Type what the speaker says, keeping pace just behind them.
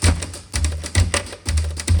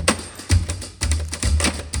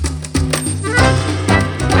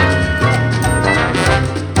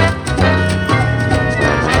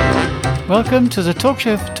Welcome to the Talk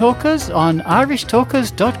Show for Talkers on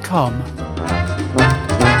irishtalkers.com.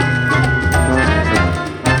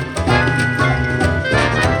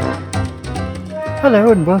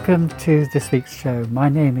 Hello and welcome to this week's show. My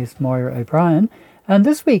name is Moira O'Brien, and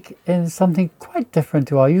this week is something quite different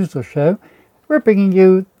to our usual show. We're bringing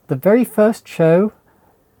you the very first show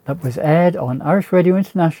that was aired on Irish Radio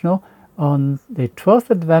International on the 12th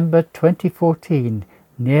of November 2014,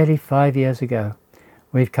 nearly 5 years ago.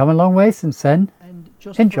 We've come a long way since then. And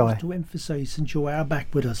just Enjoy. For us to emphasise, since you are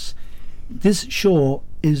back with us, this show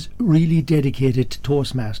is really dedicated to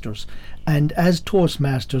Toastmasters. And as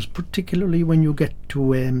Toastmasters, particularly when you get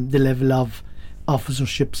to the level of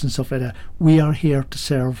officerships and stuff like that, we are here to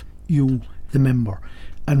serve you, the member.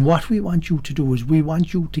 And what we want you to do is we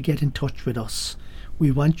want you to get in touch with us.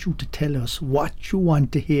 We want you to tell us what you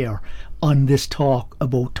want to hear on this talk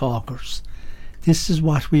about talkers. This is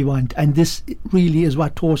what we want, and this really is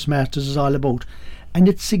what Toastmasters is all about. And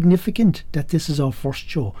it's significant that this is our first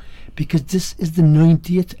show, because this is the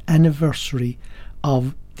 90th anniversary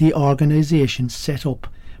of the organisation set up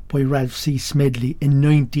by Ralph C. Smedley in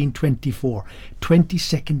 1924,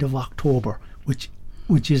 22nd of October, which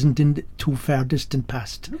isn't in the too far distant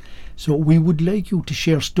past. So we would like you to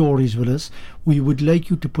share stories with us. We would like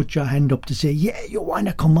you to put your hand up to say, yeah, you want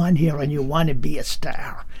to come on here and you want to be a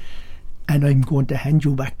star. And I'm going to hand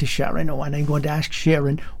you back to Sharon, and I'm going to ask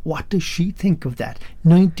Sharon, what does she think of that?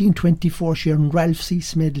 1924, Sharon, Ralph C.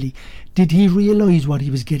 Smedley. Did he realise what he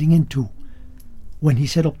was getting into when he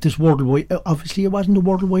set up this worldwide? Obviously, it wasn't a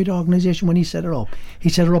worldwide organisation when he set it up. He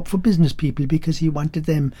set it up for business people because he wanted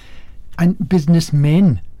them, and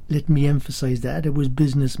businessmen, let me emphasise that, it was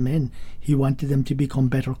businessmen. He wanted them to become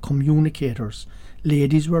better communicators.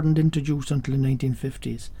 Ladies weren't introduced until the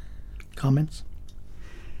 1950s. Comments?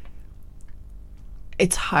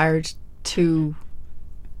 It's hard to...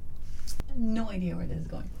 No idea where this is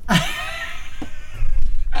going.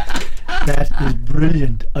 That is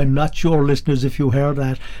brilliant. I'm not sure, listeners, if you heard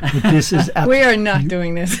that, but this is... We are not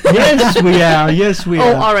doing this. Yes, we are. Yes, we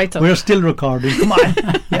are. Oh, all right. So. We're still recording. Come on.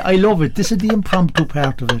 Yeah, I love it. This is the impromptu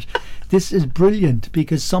part of it. This is brilliant,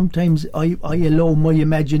 because sometimes I allow my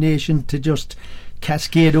imagination to just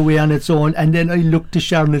cascade away on its own, and then I look to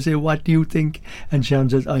Sharon and say, what do you think? And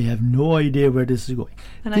Sharon says, I have no idea where this is going.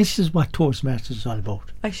 And this is what Toastmasters is all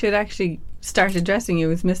about. I should actually start addressing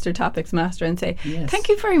you as Mr. Topics Master and say, yes, thank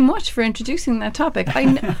you very much for introducing that topic.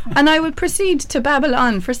 And I will proceed to babble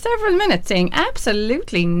on for several minutes saying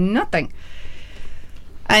absolutely nothing.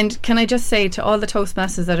 And can I just say to all the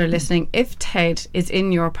Toastmasters that are listening, if Ted is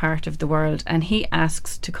in your part of the world and he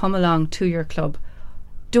asks to come along to your club,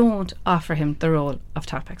 don't offer him the role of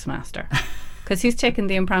Topics Master, because he's taken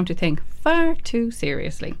the impromptu thing far too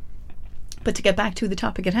seriously. But to get back to the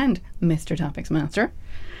topic at hand, Mr. Topics Master,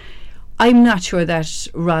 I'm not sure that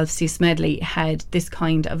Ralph C. Smedley had this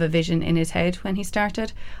kind of a vision in his head when he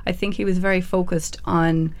started. I think he was very focused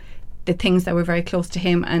on the things that were very close to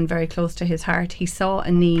him and very close to his heart. He saw a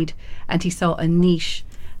need and he saw a niche,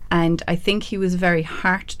 and I think he was very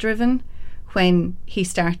heart driven when he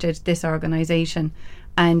started this organisation.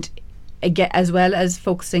 And again, as well as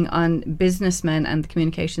focusing on businessmen and the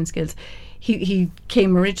communication skills, he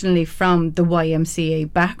came originally from the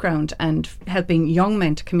YMCA background and helping young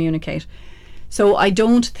men to communicate. So I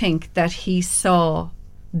don't think that he saw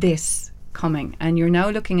this coming. And you're now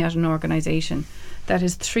looking at an organisation that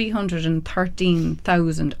has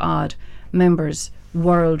 313,000 odd members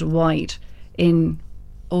worldwide in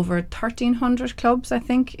over 1,300 clubs, I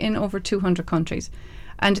think, in over 200 countries.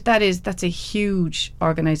 And that's a huge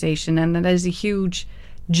organisation, and that is a huge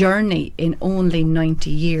journey in only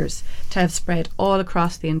 90 years to have spread all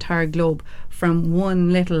across the entire globe from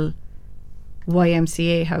one little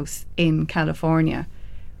YMCA house in California.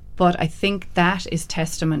 But I think that is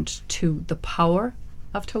testament to the power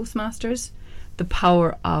of Toastmasters, the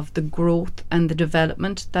power of the growth and the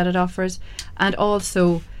development that it offers, and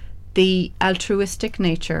also the altruistic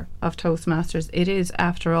nature of Toastmasters. It is,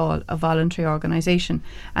 after all, a voluntary organisation,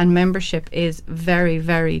 and membership is very,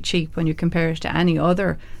 very cheap when you compare it to any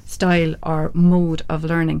other style or mode of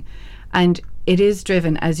learning. And it is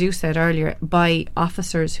driven, as you said earlier, by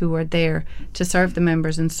officers who are there to serve the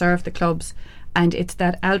members and serve the clubs. And it's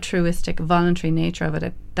that altruistic, voluntary nature of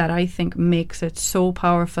it that I think makes it so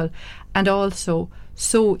powerful, and also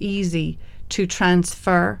so easy to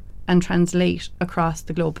transfer and translate across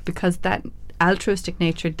the globe, because that altruistic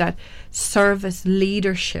nature, that service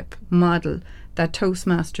leadership model that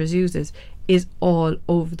Toastmasters uses is all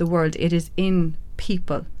over the world. It is in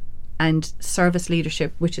people, and service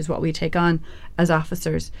leadership, which is what we take on as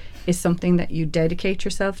officers, is something that you dedicate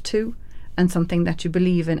yourself to, and something that you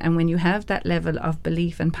believe in. And when you have that level of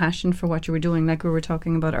belief and passion for what you were doing, like we were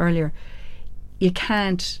talking about earlier, you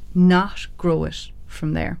can't not grow it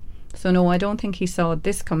from there. So no, I don't think he saw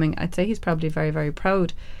this coming. I'd say he's probably very, very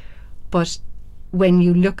proud. But when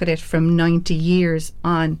you look at it from 90 years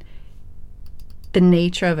on, the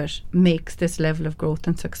nature of it makes this level of growth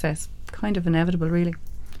and success kind of inevitable, really.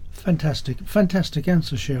 Fantastic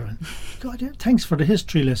answer, Sharon. God, yeah, thanks for the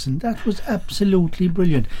history lesson. That was absolutely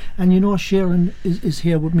brilliant. And you know, Sharon is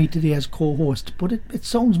here with me today as co-host, but it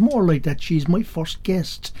sounds more like that she's my first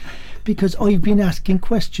guest, because I've been asking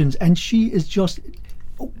questions and she is just...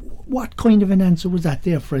 What kind of an answer was that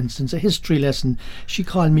there, for instance? A history lesson. She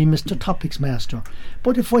called me Mr. Topics Master.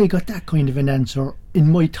 But if I got that kind of an answer in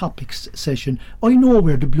my topics session, I know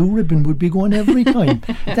where the blue ribbon would be going every time.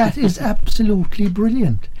 That is absolutely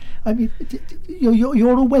brilliant. I mean,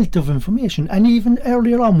 you're a wealth of information. And even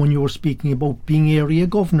earlier on when you were speaking about being area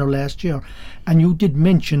governor last year, and you did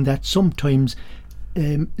mention that sometimes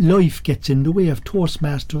life gets in the way of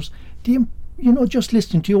Toastmasters, just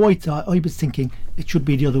listening to you, I was thinking it should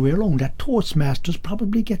be the other way around, that Toastmasters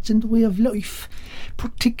probably gets in the way of life,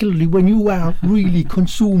 particularly when you are really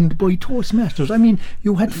consumed by Toastmasters. I mean,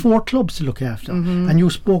 you had 4 clubs to look after, and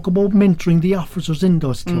you spoke about mentoring the officers in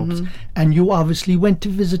those clubs, and you obviously went to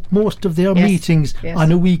visit most of their meetings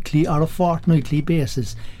on a weekly or a fortnightly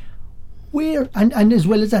basis. Where and as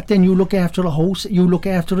well as that, then you look after a house, you look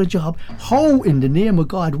after a job. How in the name of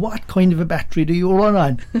God, what kind of a battery do you run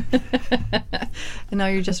on? And now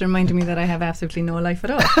you're just reminding me that I have absolutely no life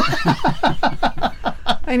at all.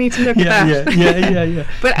 I need to look at that. Yeah.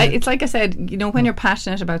 But it's like I said, when you're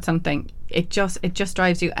passionate about something, it just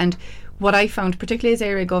drives you. And what I found, particularly as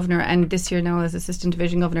area governor and this year now as assistant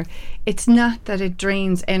division governor, it's not that it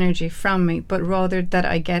drains energy from me, but rather that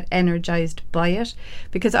I get energised by it,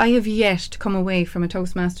 because I have yet to come away from a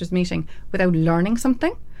Toastmasters meeting without learning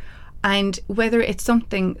something. And whether it's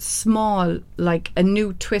something small, like a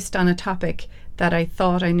new twist on a topic that I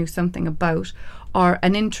thought I knew something about, or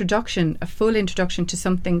an introduction, a full introduction to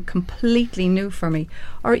something completely new for me,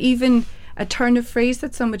 or even a turn of phrase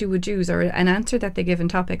that somebody would use, or an answer that they give in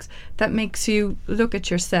topics that makes you look at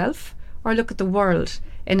yourself or look at the world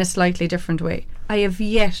in a slightly different way. I have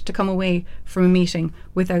yet to come away from a meeting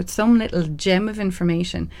without some little gem of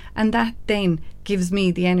information, and that then gives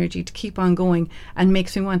me the energy to keep on going and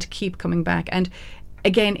makes me want to keep coming back. And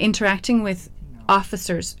again, interacting with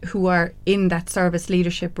officers who are in that service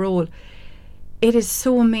leadership role, it is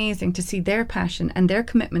so amazing to see their passion and their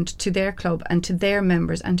commitment to their club and to their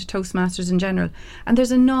members and to Toastmasters in general. And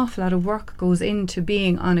there's an awful lot of work goes into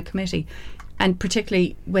being on a committee, and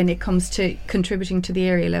particularly when it comes to contributing to the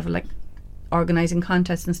area level, like organising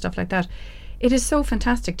contests and stuff like that. It is so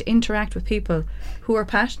fantastic to interact with people who are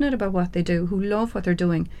passionate about what they do, who love what they're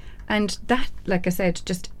doing. And that, like I said,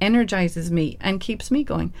 just energises me and keeps me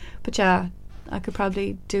going. But yeah, I could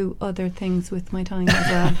probably do other things with my time as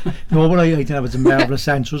well. No, but I think that was a marvellous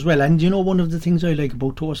answer as well. And one of the things I like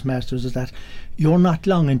about Toastmasters is that you're not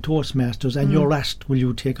long in Toastmasters and you're asked, will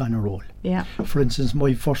you take on a role? Yeah. For instance,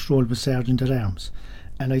 my first role was Sergeant at Arms.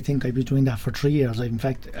 And I think I was doing that for 3 years. In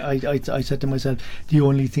fact, I said to myself, the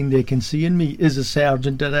only thing they can see in me is a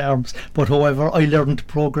Sergeant at Arms. But however, I learned to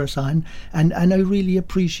progress on. And I really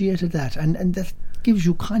appreciated that. And that gives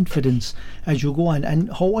you confidence as you go on.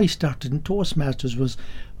 And how I started in Toastmasters was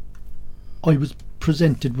I was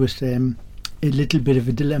presented with a little bit of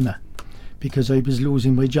a dilemma, because I was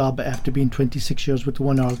losing my job after being 26 years with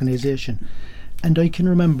one organisation. And I can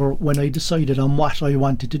remember when I decided on what I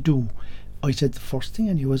wanted to do, I said the first thing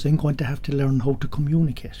I knew was I'm going to have to learn how to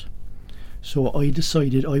communicate. So I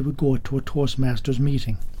decided I would go to a Toastmasters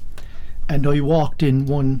meeting. And I walked in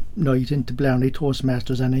one night into Blarney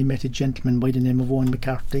Toastmasters, and I met a gentleman by the name of Owen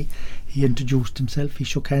McCarthy. He introduced himself, he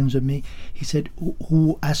shook hands with me. He said,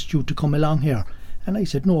 who asked you to come along here? And I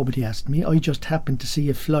said, nobody asked me. I just happened to see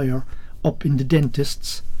a flyer up in the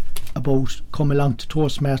dentist's about come along to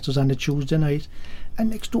Toastmasters on a Tuesday night.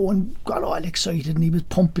 And next door, Owen got all excited, and he was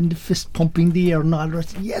pumping the air and all the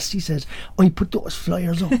rest. Yes, he says, I put those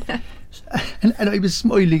flyers up. and I was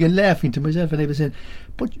smiling and laughing to myself, and I was saying,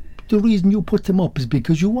 but the reason you put them up is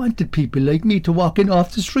because you wanted people like me to walk in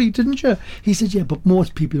off the street, didn't you? He said, yeah, but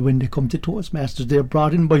most people, when they come to Toastmasters, they're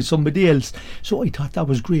brought in by somebody else. So I thought that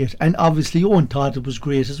was great. And obviously Owen thought it was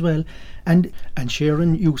great as well. And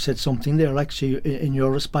Sharon, you said something there actually in your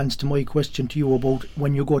response to my question to you about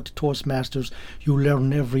when you go to Toastmasters, you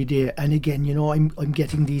learn every day. And again, I'm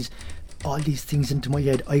getting all these things into my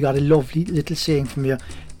head. I got a lovely little saying from you.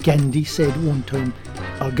 Gandhi said one time,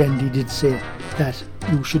 or Gandhi did say, that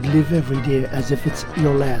you should live every day as if it's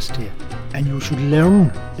your last day. and you should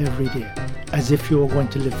learn every day as if you are going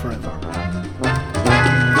to live forever.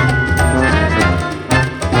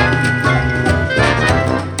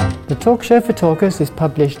 The Talk Show for Talkers is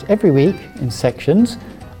published every week in sections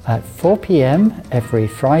at 4 p.m. every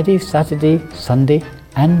Friday, Saturday, Sunday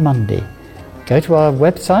and Monday. Go to our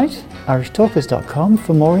website, irishtalkers.com,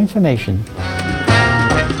 for more information.